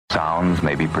Sounds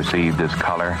may be perceived as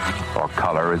color, or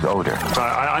color as odor.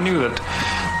 I knew that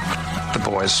the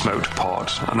boys smoked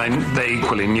pot, and they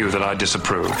equally knew that I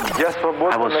disapproved.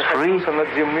 I was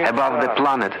free above the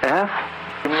planet Earth,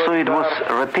 so it was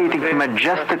rotating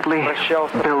majestically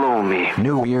below me.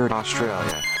 New Weird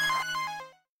Australia.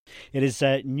 It is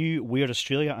New Weird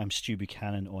Australia. I'm Stu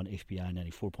Buchanan on FBI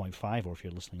 94.5, or if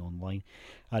you're listening online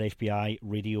at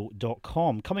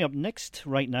fbiradio.com. Coming up next,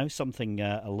 right now, something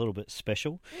a little bit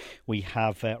special. We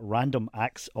have Random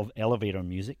Acts of Elevator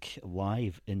Music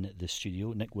live in the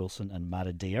studio, Nick Wilson and Matt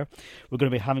Adair. We're going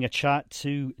to be having a chat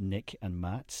to Nick and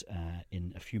Matt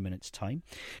in a few minutes' time.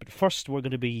 But first, we're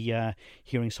going to be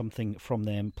hearing something from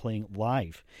them playing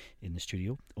live in the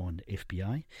studio on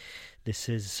FBI. This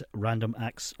is Random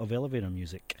Acts of Elevator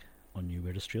Music on New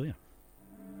Weird Australia.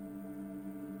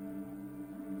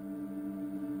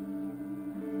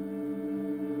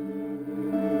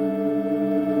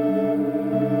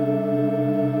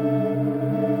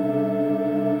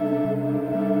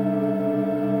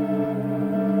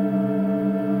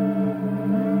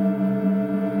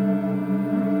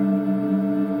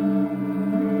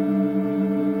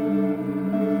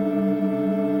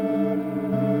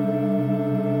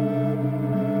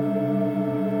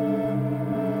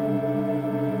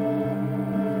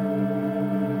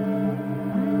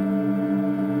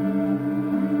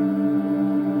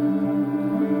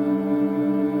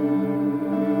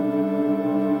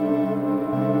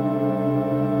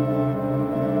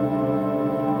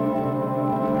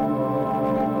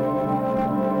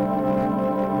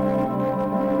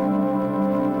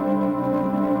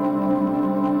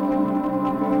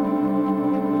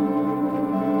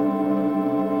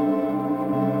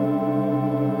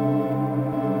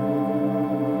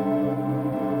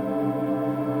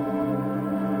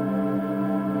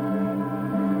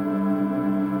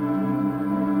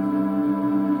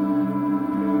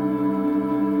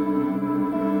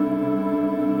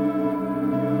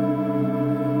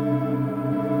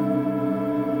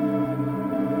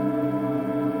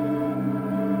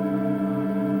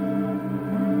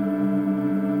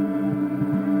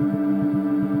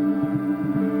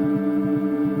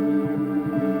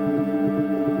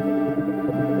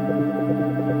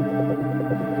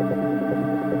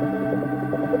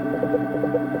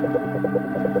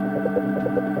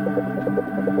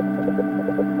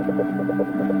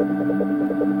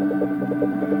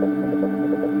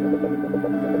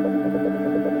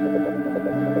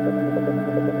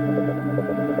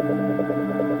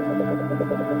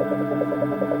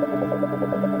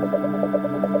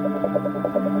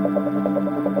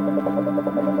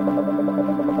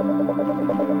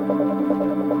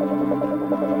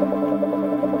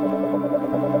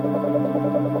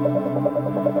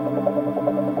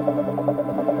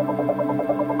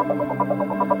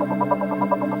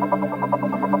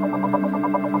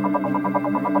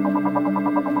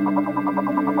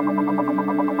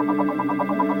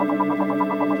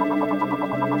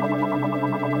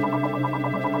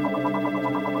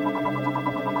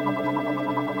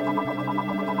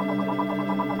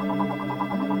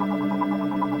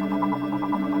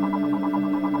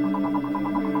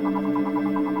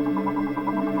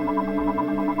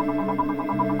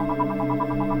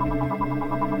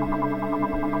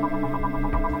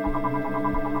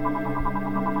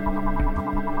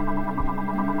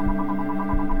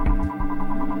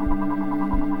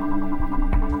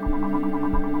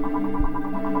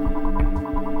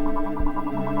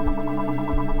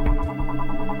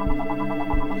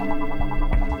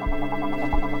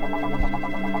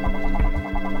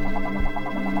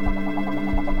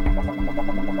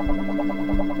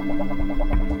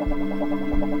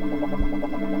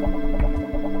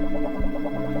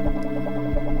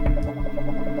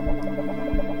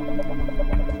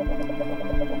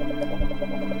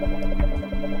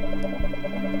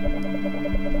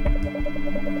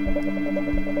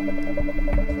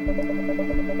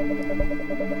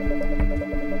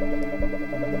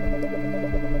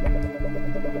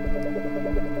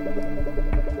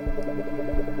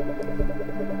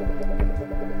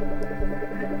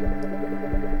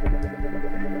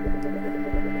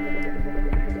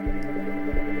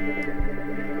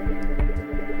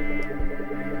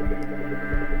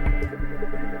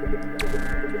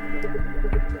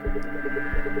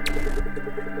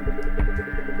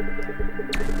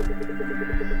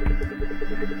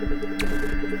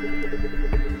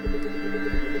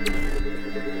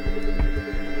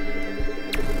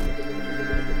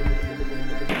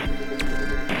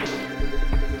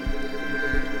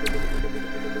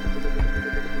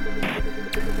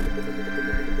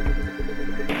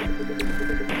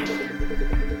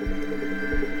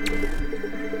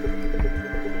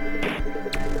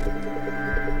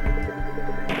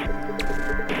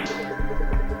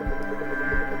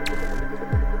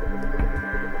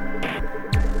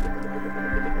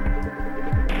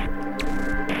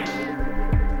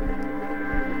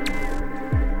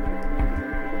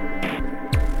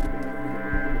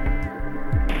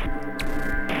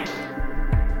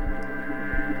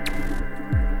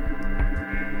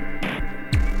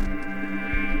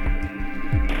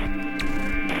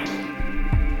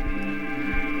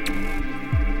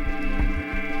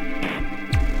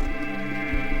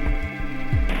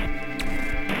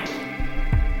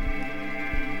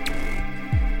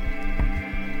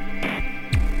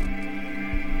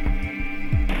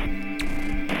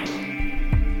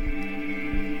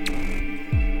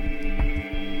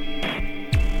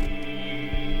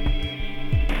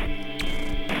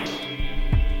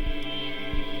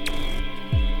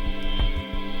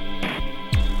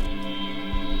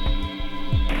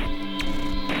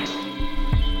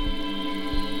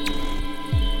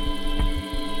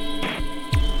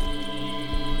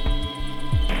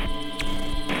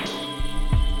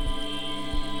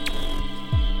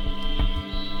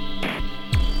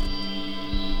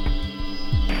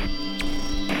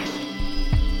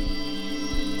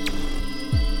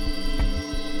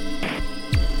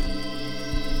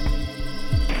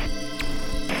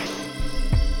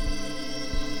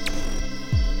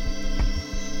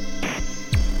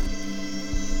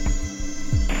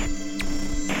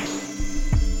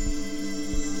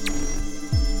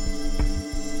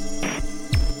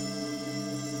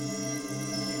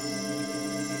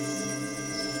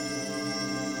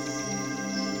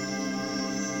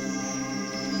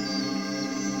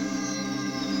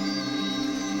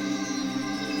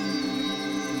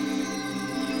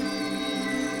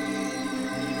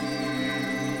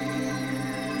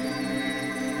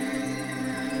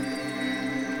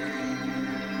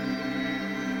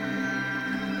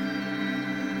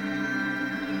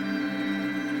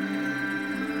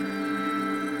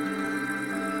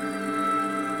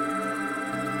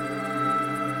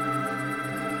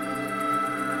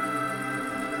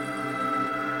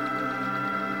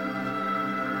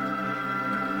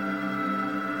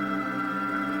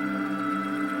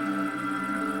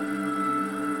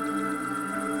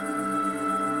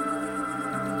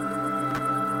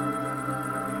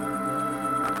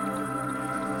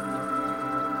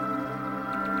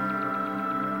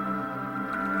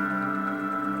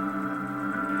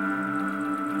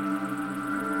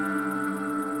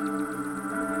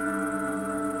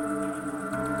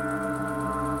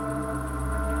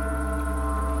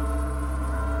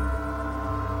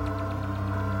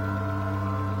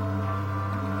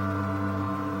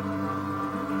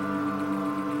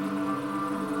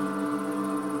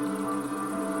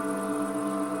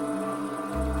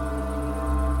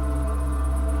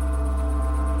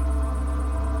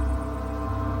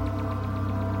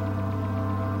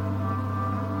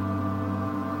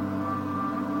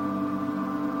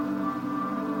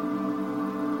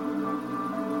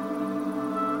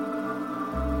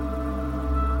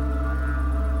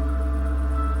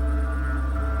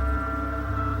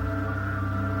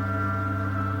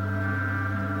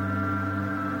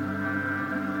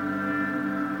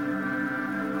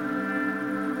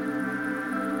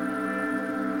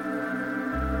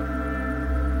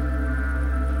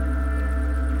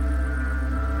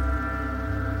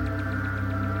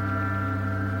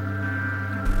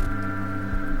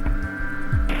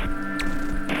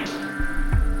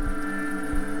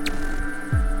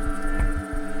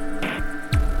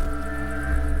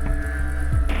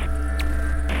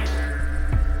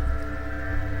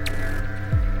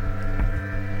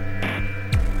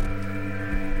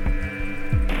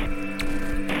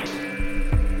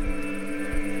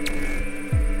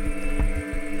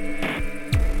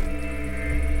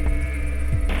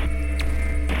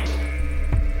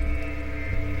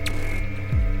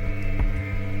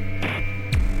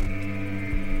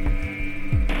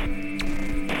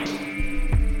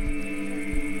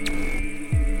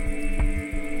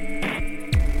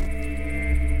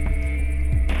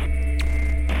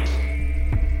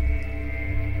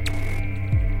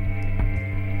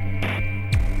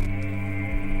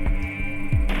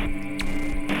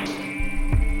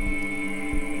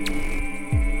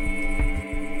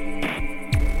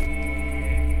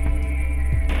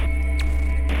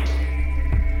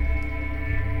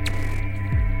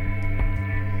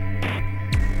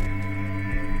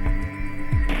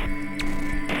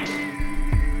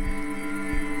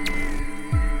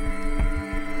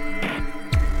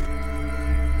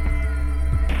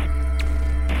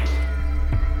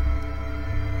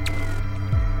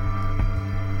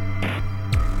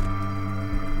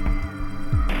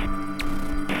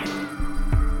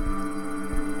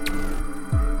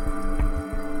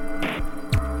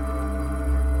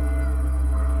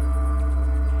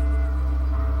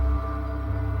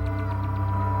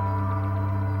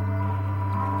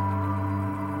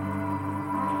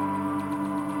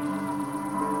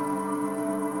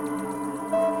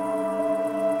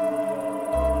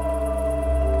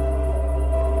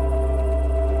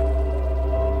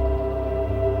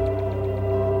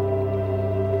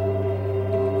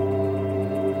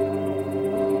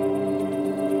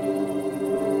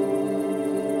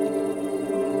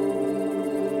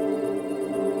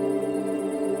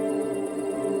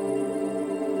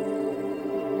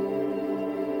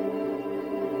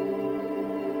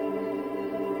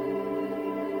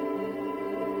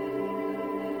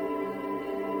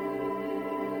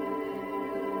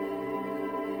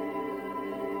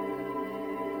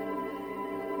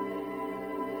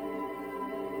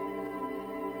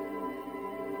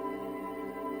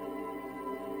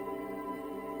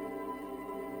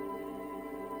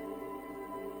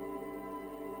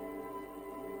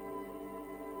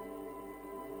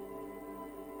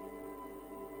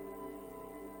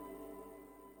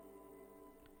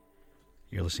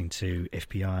 listening to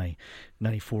FPI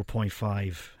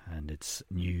 94.5 and it's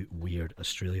New Weird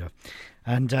Australia.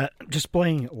 And just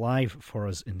playing live for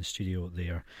us in the studio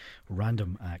there,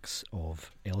 Random Acts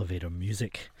of Elevator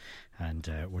Music.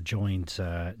 And we're joined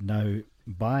now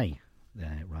by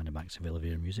Random Acts of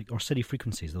Elevator Music, or City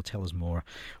Frequencies. They'll tell us more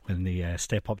when they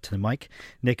step up to the mic.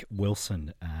 Nick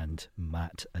Wilson and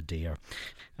Matt Adair.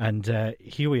 And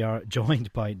here we are,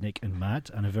 joined by Nick and Matt,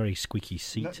 and a very squeaky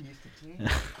seat. Not used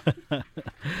to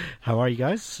How are you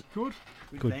guys? Good.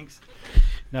 Good. Thanks.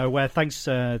 Now, thanks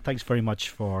very much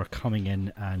for coming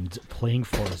in and playing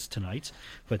for us tonight.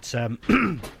 But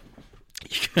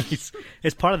you guys,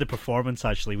 it's part of the performance.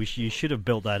 Actually, you should have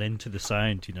built that into the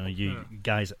sound. You know,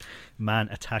 guys, man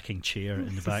attacking chair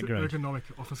in the background. Ergonomic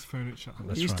office furniture.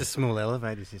 That's used right. to small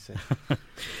elevators, you said.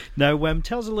 Now,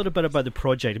 tell us a little bit about the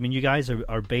project. I mean, you guys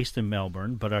are based in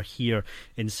Melbourne, but are here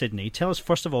in Sydney. Tell us,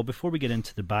 first of all, before we get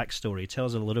into the backstory, tell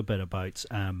us a little bit about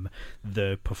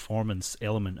the performance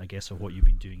element, I guess, of what you've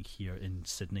been doing here in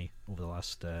Sydney over the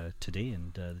last today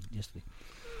and yesterday.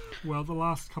 Well, the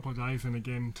last couple of days and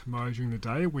again tomorrow during the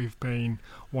day, we've been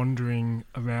wandering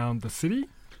around the city,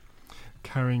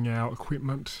 carrying our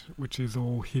equipment, which is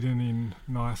all hidden in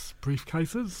nice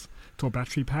briefcases. It's all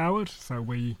battery powered, so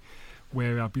we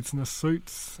wear our business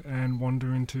suits and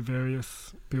wander into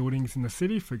various buildings in the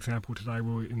city. For example, today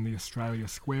we were in the Australia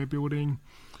Square building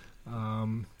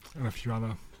and a few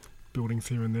other buildings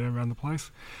here and there around the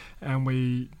place, and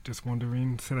we just wander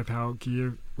in, set up our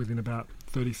gear within about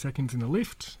 30 seconds in the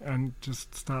lift and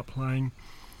just start playing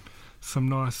some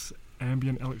nice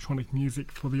ambient electronic music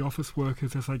for the office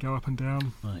workers as they go up and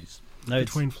down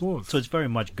between floors. So it's very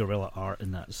much guerrilla art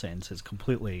in that sense. It's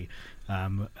completely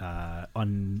uninvited,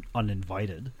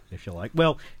 if you like.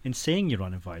 Well, in saying you're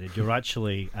uninvited, you're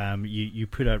actually you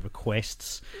put out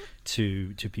requests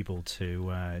to people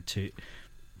to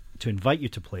invite you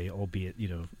to play, albeit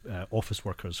office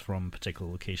workers from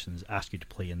particular locations ask you to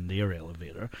play in their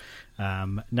elevator.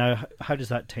 Now, how does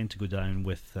that tend to go down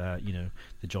with the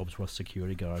Jobsworth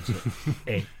security guards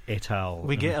et al?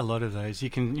 We get a lot of those.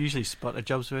 You can usually spot a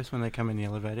Jobsworth when they come in the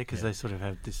elevator because they sort of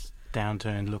have this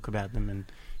downturned look about them, and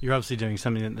you're obviously doing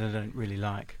something that they don't really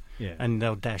like. Yeah. And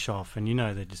they'll dash off, and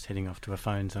they're just heading off to a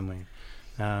phone somewhere.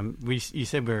 You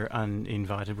said we're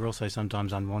uninvited. We're also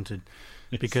sometimes unwanted.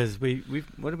 Because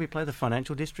what did we play? The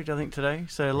financial district, I think, today.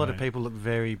 So a lot of people look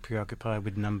very preoccupied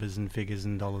with numbers and figures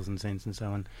and dollars and cents and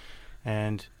so on.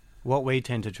 And what we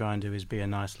tend to try and do is be a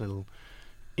nice little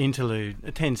interlude,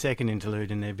 a 10-second interlude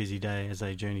in their busy day as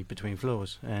they journey between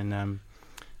floors. And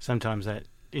sometimes that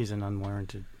is an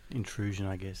unwarranted intrusion,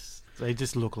 I guess. They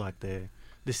just look like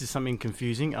this is something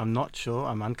confusing. I'm not sure.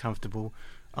 I'm uncomfortable.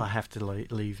 I have to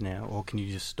leave now, or can you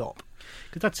just stop?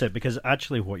 Because that's it. Because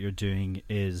actually, what you're doing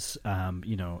is,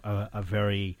 a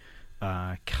very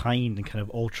kind and kind of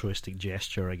altruistic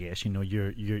gesture. I guess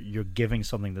you're giving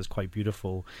something that's quite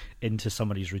beautiful into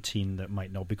somebody's routine that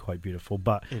might not be quite beautiful.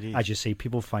 But as you say,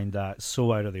 people find that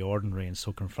so out of the ordinary and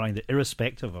so confined that,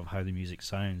 irrespective of how the music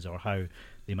sounds or how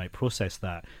they might process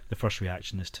that, the first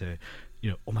reaction is to,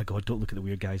 oh my God, don't look at the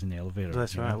weird guys in the elevator.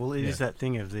 That's right. Well, it is that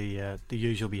thing of the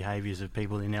usual behaviours of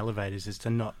people in elevators is to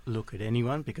not look at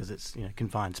anyone because it's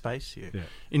confined space. You're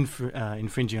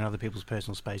infringing on other people's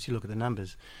personal space. You look at the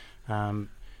numbers. And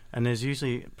there's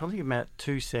usually probably about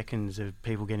 2 seconds of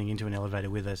people getting into an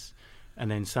elevator with us, and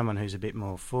then someone who's a bit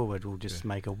more forward will just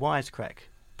make a wisecrack.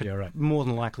 But more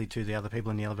than likely to the other people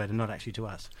in the elevator, not actually to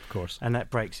us. Of course. And that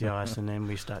breaks the ice, and then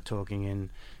we start talking, and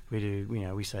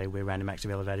we say we're Random Acts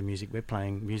of Elevator Music. We're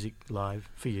playing music live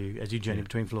for you as you journey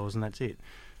between floors, and that's it.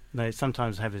 They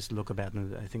sometimes have this look about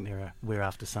them. I think we're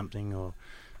after something, or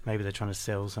maybe they're trying to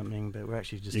sell something, but we're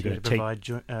actually just here to provide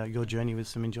your journey with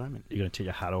some enjoyment. You're going to take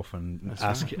your hat off and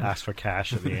ask for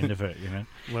cash at the end of it,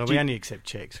 Well, we only accept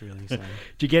checks, really. So.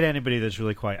 Do you get anybody that's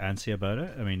really quite antsy about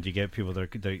it? I mean, do you get people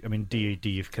that do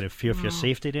you kind of fear for your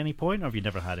safety at any point, or have you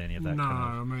never had any of that?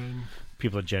 No,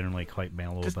 people are generally quite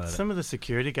mellow about it. Some of the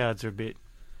security guards are a bit.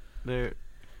 The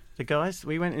guys,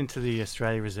 we went into the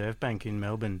Australia Reserve Bank in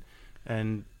Melbourne,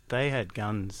 and they had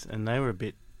guns, and they were a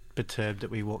bit perturbed that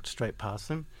we walked straight past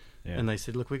them. Yeah. And they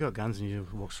said, look, we got guns and you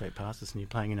walk straight past us and you're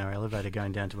playing in our elevator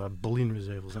going down to our bullion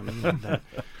reserve or something like that.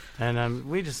 And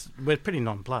we're pretty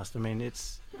nonplussed. I mean,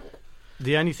 it's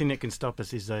the only thing that can stop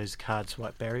us is those card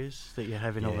swipe barriers that you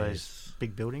have in all those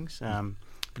big buildings.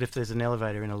 But if there's an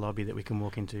elevator in a lobby that we can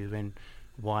walk into, then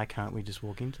why can't we just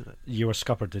walk into it? You were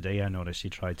scuppered today, I noticed. You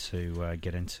tried to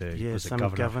get into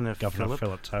Governor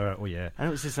Phillip Tower. Oh, yeah. And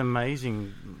it was this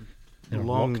amazing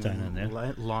long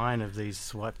line of these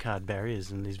swipe card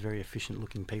barriers and these very efficient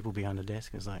looking people behind the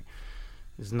desk. It's like,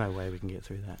 There's no way we can get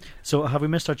through that. So have we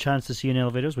missed our chance to see you in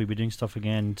elevators? We'll be doing stuff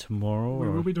again tomorrow? We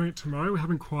will be doing it tomorrow. We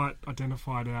haven't quite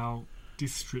identified our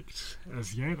district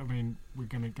as yet. I mean, we're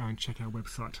going to go and check our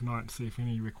website tonight and see if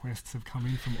any requests have come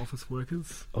in from office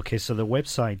workers. Okay, so the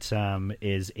website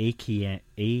is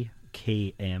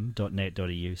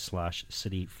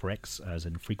akm.net.au/cityfreqs, as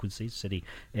in frequencies, city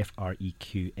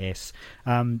FREQS.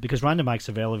 Because Random Acts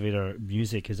of Elevator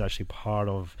Music is actually part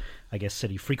of, I guess,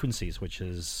 City Frequencies, which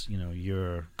is,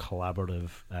 your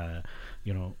collaborative,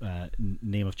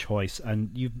 name of choice.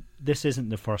 And this isn't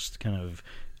the first kind of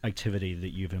activity that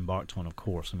you've embarked on, of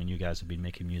course. I mean, you guys have been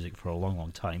making music for a long,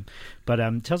 long time. But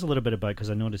tell us a little bit about, because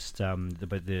I noticed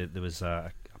about there was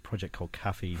a project called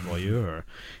Cafe Voyeur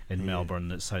in Melbourne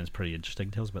that sounds pretty interesting.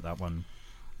 Tell us about that one.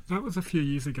 That was a few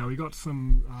years ago. We got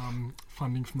some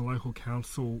funding from the local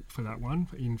council for that one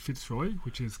in Fitzroy,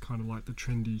 which is kind of like the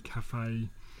trendy cafe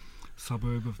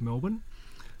suburb of Melbourne.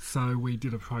 So we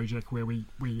did a project where we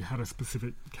had a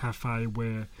specific cafe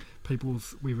where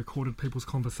we recorded people's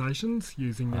conversations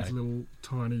using these little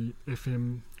tiny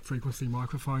FM frequency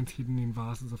microphones hidden in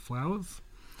vases of flowers.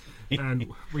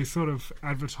 And we sort of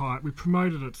we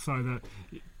promoted it so that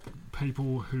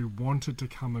people who wanted to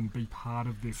come and be part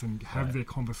of this and have their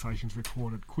conversations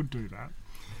recorded could do that.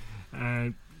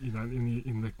 And,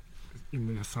 in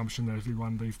the assumption that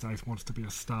everyone these days wants to be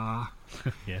a star,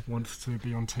 wants to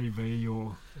be on TV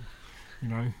or,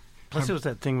 Plus it was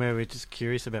that thing where we're just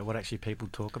curious about what actually people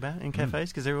talk about in cafes,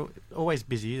 because they're always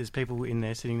busy. There's people in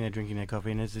there sitting there drinking their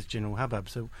coffee, and there's this general hubbub.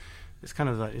 So it's kind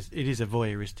of like, it is a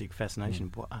voyeuristic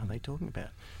fascination. What are they talking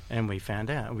about? And we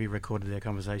found out. We recorded their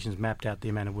conversations, mapped out the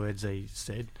amount of words they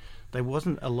said. There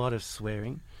wasn't a lot of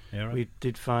swearing. Yeah, right. We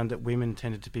did find that women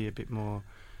tended to be a bit more,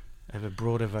 have a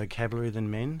broader vocabulary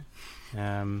than men,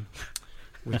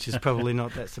 which is probably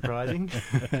not that surprising.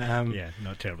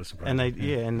 Not terribly surprising.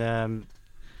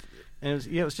 And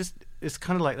it was just, it's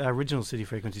kind of like our original City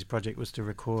Frequencies project was to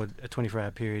record a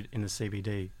 24-hour period in the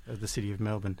CBD of the city of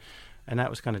Melbourne. And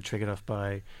that was kind of triggered off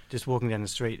by just walking down the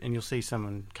street, and you'll see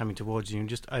someone coming towards you and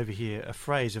just overhear a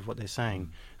phrase of what they're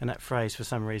saying. And that phrase, for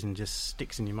some reason, just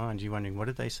sticks in your mind. You're wondering, what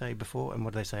did they say before and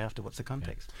what did they say after? What's the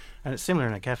context? Yeah. And it's similar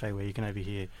in a cafe where you can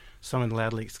overhear someone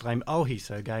loudly exclaim, "Oh, he's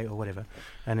so gay," or whatever.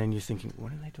 And then you're thinking,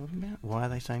 what are they talking about? Why are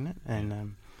they saying that?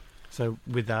 And so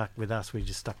with us, we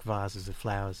just stuck vases of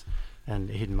flowers and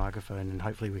a hidden microphone, and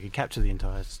hopefully we could capture the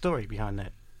entire story behind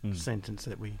that sentence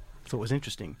that we thought was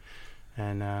interesting.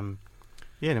 And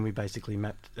then we basically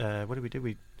mapped. What did we do?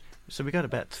 We got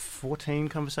about 14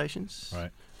 conversations,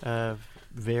 of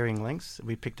varying lengths.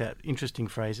 We picked out interesting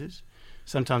phrases.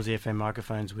 Sometimes the FM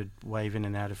microphones would wave in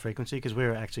and out of frequency because we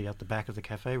were actually at the back of the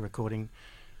cafe recording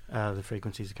the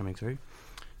frequencies coming through.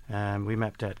 We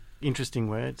mapped out interesting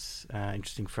words,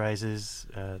 interesting phrases,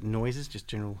 noises, just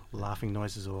general laughing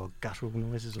noises or guttural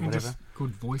noises or whatever. Just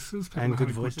good voices. And good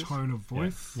voices. Good tone of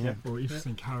voice. Or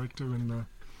interesting character in the...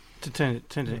 To turn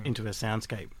it into a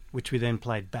soundscape, which we then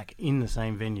played back in the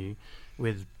same venue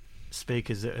with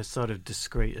speakers that are sort of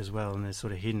discreet as well, and they're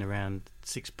sort of hidden around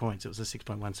 6 points. It was a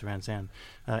 6.1 surround sound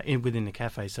within the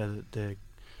cafe, so that the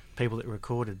people that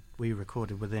we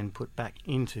recorded were then put back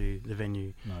into the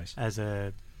venue as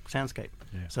a soundscape.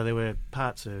 Yeah. So there were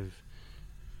parts of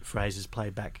phrases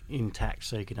played back intact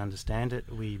so you could understand it.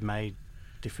 We made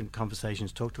different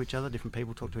conversations talk to each other, different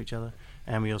people talk to each other,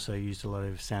 and we also used a lot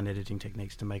of sound editing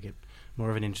techniques to make it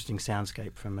more of an interesting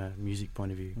soundscape from a music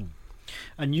point of view.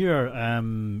 And your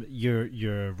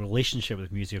relationship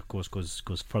with music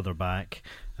goes further back,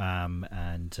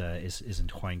 and is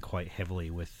entwined quite heavily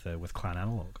with Clan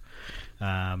Analog.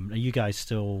 Are you guys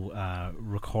still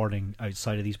recording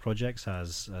outside of these projects?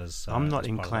 As I'm not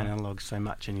in Clan Analog so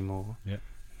much anymore. Yeah.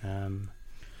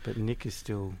 But Nick is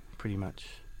still pretty much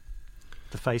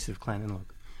the face of Clan Analog.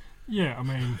 Yeah, I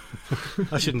mean...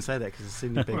 I shouldn't say that because there's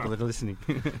Sydney people that are listening.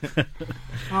 The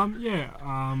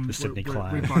Sydney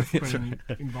Clan. We've both been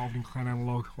involved in Clan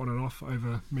Analog on and off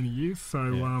over many years,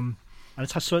 so... And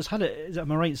it's had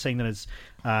am I right in saying that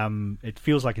it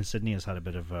feels like in Sydney it's had a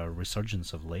bit of a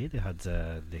resurgence of late? They had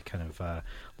the kind of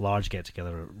large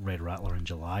get-together at Red Rattler in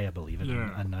July, I believe,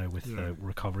 and now with the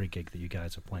recovery gig that you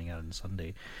guys are playing out on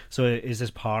Sunday. So is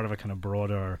this part of a kind of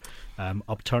broader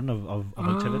upturn of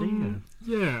activity?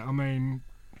 Yeah, I mean,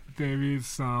 there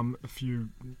is a few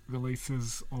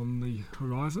releases on the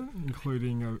horizon,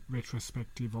 including a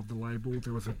retrospective of the label.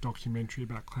 There was a documentary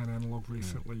about Clan Analog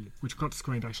recently, which got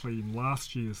screened actually in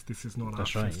last year's This Is Not Art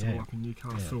Festival up in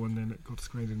Newcastle, and then it got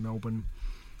screened in Melbourne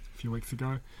a few weeks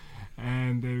ago.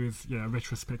 And there is a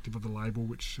retrospective of the label,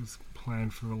 which is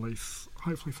planned for release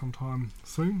hopefully sometime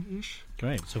soon-ish.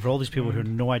 Great. So for all these people who have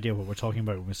no idea what we're talking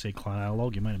about when we say Clan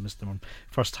Analog, you might have missed them on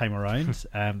first time around.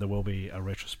 There will be a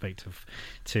retrospective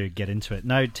to get into it.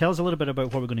 Now, tell us a little bit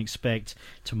about what we're going to expect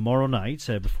tomorrow night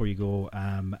before you go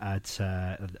at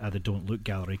the Don't Look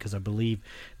Gallery, because I believe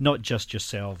not just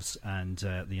yourselves and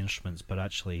the instruments, but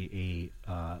actually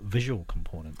a visual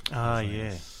component.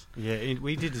 Yeah.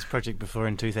 We did this project before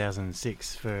in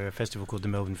 2006 for a festival called the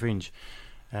Melbourne Fringe.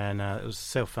 And it was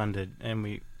self-funded, and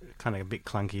we kind of a bit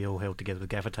clunky, all held together with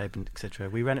gaffer tape and etc.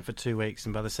 We ran it for 2 weeks,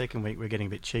 and by the second week, we're getting a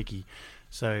bit cheeky.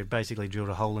 So basically, drilled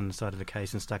a hole in the side of the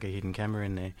case and stuck a hidden camera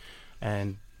in there,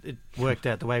 and it worked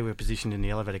out the way we were positioned in the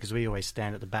elevator, because we always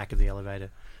stand at the back of the elevator,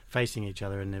 facing each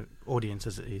other, and the audience,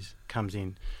 as it is, comes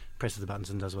in, presses the buttons,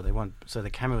 and does what they want. So the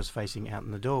camera was facing out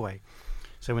in the doorway.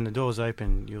 So when the doors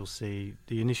open, you'll see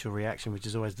the initial reaction, which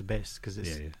is always the best, because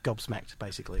it's gobsmacked,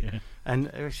 basically. Yeah.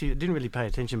 And actually, I didn't really pay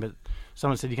attention, but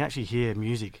someone said you can actually hear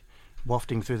music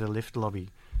wafting through the lift lobby.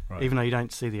 Right. Even though you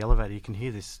don't see the elevator, you can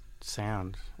hear this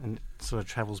sound, and it sort of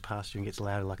travels past you and gets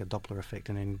louder like a Doppler effect,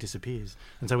 and then disappears.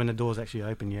 And so when the doors actually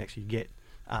open, you actually get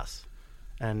us.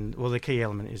 And, well, the key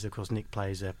element is, of course, Nick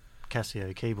plays a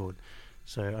Casio keyboard.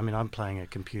 So, I mean, I'm playing a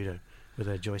computer with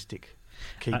a joystick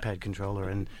keypad controller,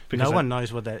 and no one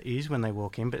knows what that is when they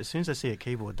walk in, but as soon as they see a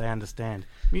keyboard, they understand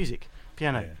music,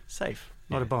 piano, safe,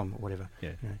 not a bomb or whatever.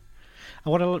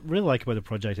 And what I really like about the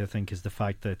project, I think, is the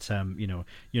fact that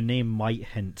your name might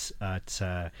hint at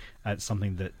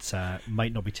something that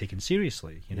might not be taken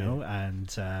seriously, and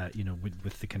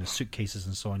with the kind of suitcases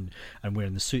and so on, and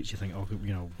wearing the suits, you think,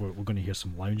 we're going to hear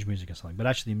some lounge music or something. But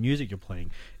actually, the music you're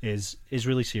playing is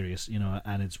really serious,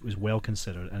 and it's well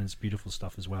considered, and it's beautiful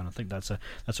stuff as well. And I think that's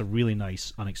a really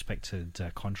nice, unexpected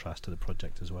contrast to the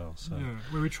project as well. So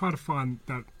we try to find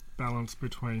that balance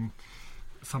between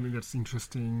something that's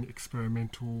interesting,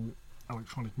 experimental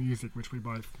electronic music, which we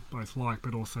both like,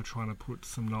 but also trying to put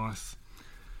some nice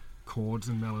chords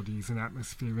and melodies and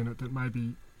atmosphere in it that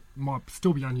might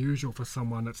still be unusual for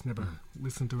someone that's never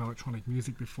listened to electronic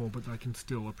music before, but they can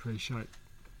still appreciate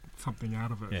something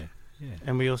out of it. Yeah.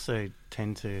 And we also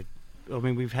tend to,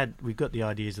 we've got the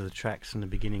ideas of the tracks from the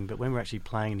beginning, but when we're actually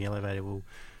playing in the elevator, we'll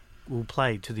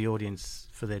play to the audience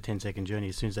for their 10-second journey.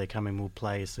 As soon as they come in, we'll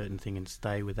play a certain thing and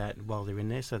stay with that while they're in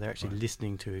there, so they're actually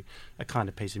listening to a kind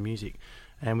of piece of music.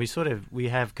 And we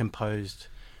have composed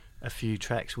a few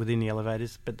tracks within the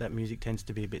elevators, but that music tends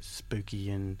to be a bit spooky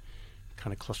and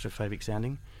kind of claustrophobic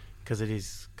sounding, because it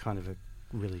is kind of a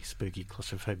really spooky,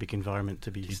 claustrophobic environment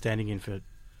to be standing in for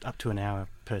up to an hour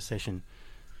per session.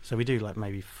 So we do like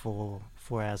maybe 4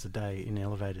 hours a day in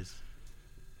elevators,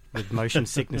 with motion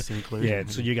sickness included. Yeah,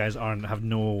 so you guys have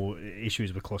no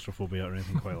issues with claustrophobia or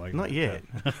anything quite like that? Not yet.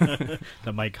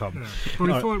 That might come. Yeah. But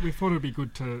we thought it would be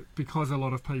good to, because a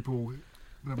lot of people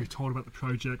that we've told about the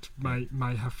project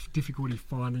may have difficulty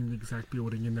finding the exact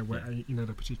building in at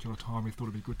a particular time. We thought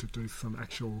it would be good to do some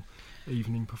actual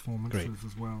evening performances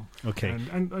as well. Okay.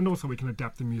 And also we can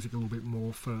adapt the music a little bit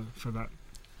more for that.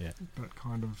 That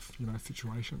kind of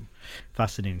situation.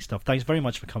 Fascinating stuff. Thanks very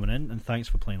much for coming in, and thanks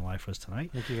for playing live for us tonight.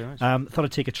 Thank you very much. Thought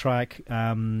I'd take a track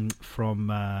from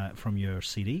your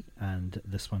CD, and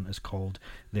this one is called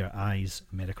 "Their Eyes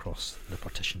Met Across the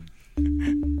Partition."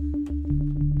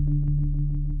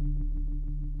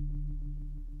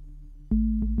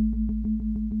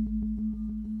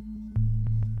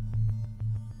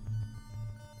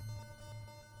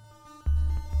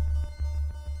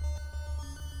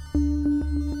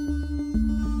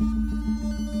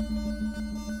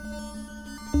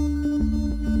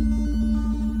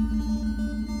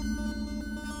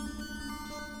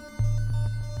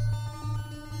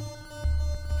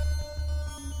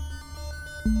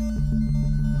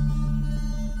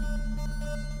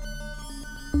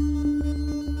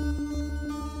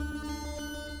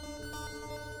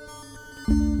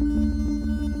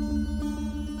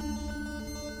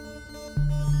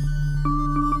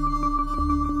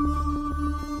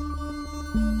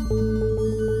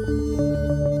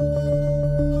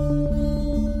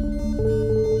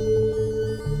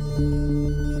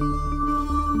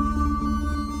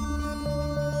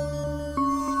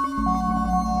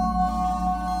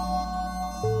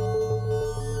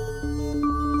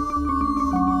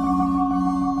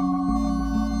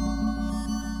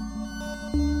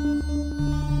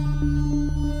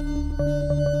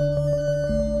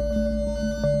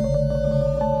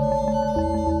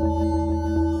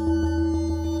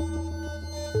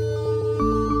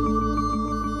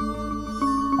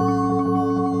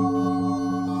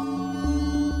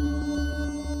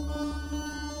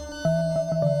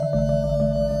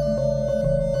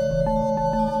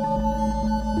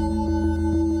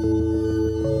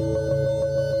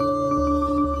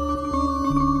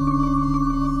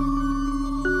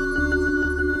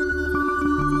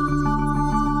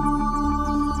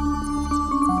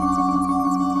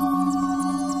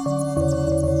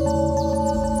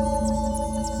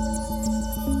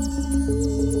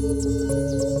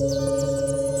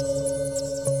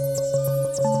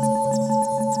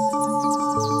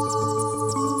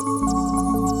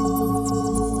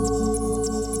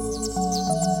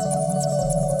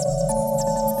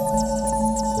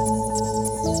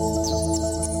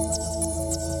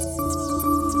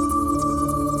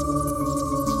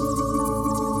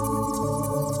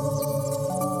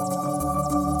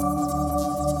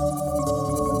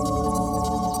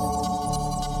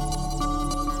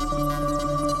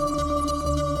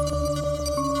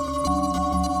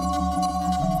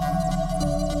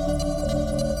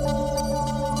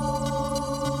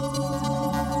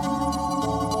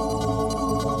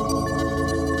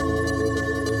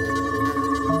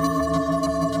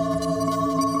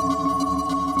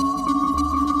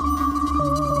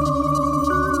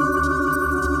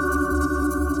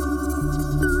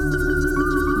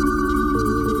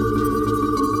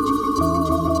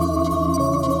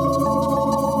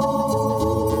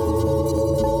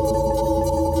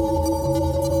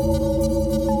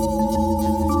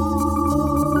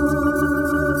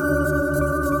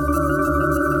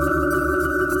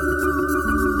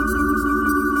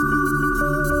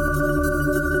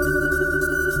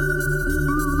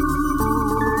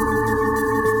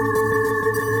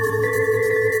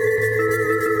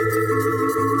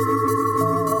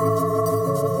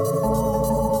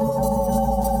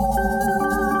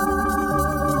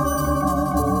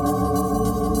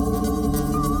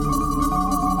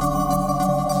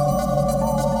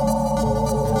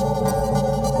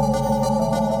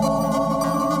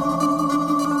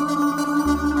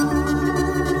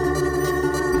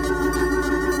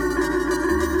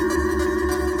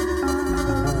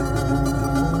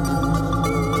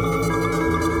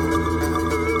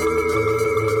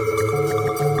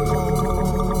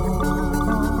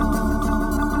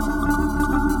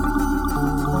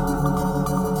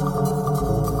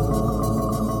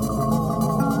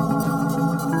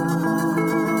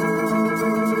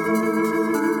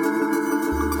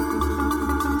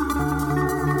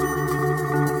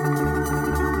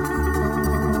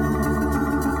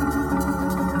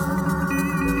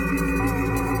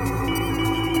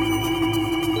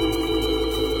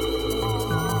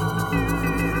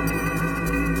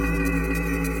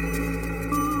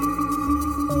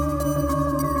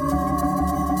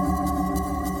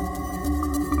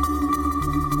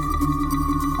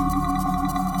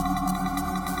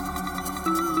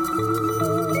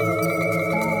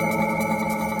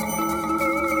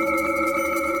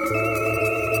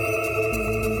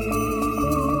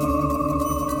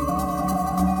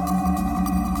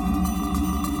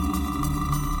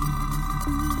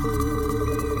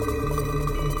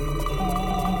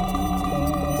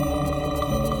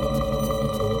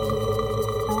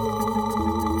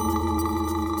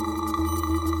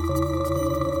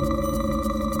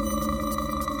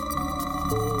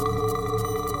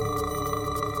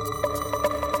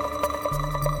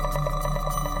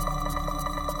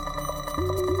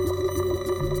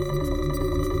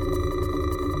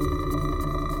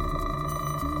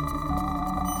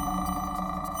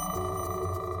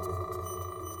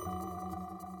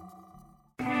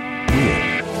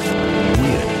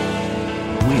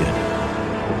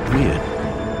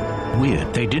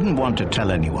 They didn't want to tell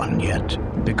anyone yet,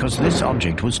 because this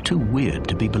object was too weird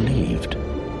to be believed.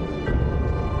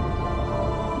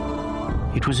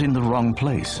 It was in the wrong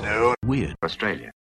place. No. Weird. Australia.